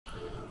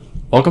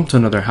Welcome to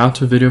another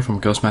how-to video from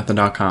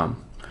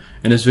ghostmethod.com.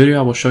 In this video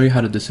I will show you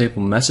how to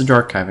disable message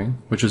archiving,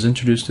 which was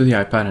introduced to the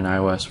iPad in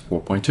iOS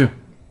 4.2.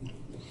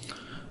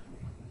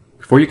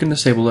 Before you can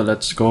disable it,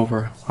 let's go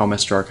over how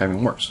message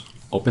archiving works.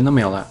 Open the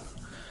Mail app,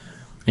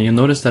 and you'll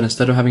notice that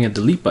instead of having a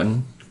delete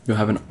button, you'll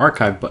have an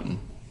archive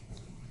button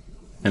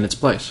in its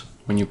place.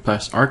 When you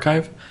press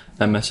archive,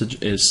 that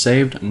message is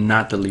saved,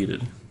 not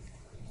deleted.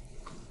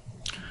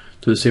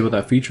 To disable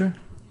that feature,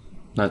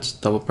 let's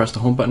double press the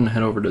home button and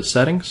head over to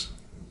settings.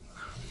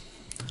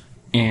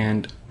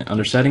 And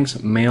under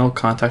settings, mail,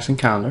 contacts, and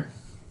calendar,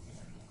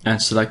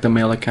 and select the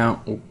mail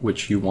account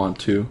which you want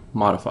to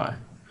modify. In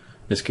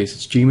this case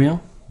it's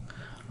Gmail,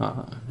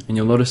 and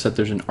you'll notice that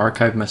there's an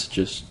archive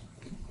messages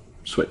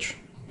switch.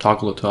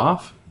 Toggle it to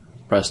off,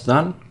 press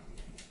done,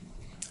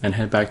 and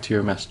head back to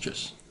your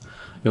messages.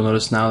 You'll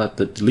notice now that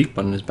the delete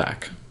button is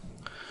back.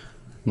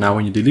 Now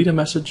when you delete a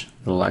message,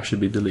 it'll actually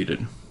be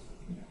deleted.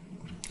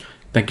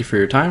 Thank you for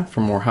your time.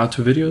 For more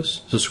how-to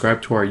videos,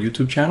 subscribe to our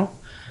YouTube channel.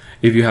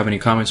 If you have any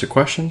comments or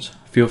questions,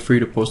 feel free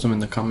to post them in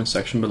the comment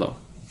section below.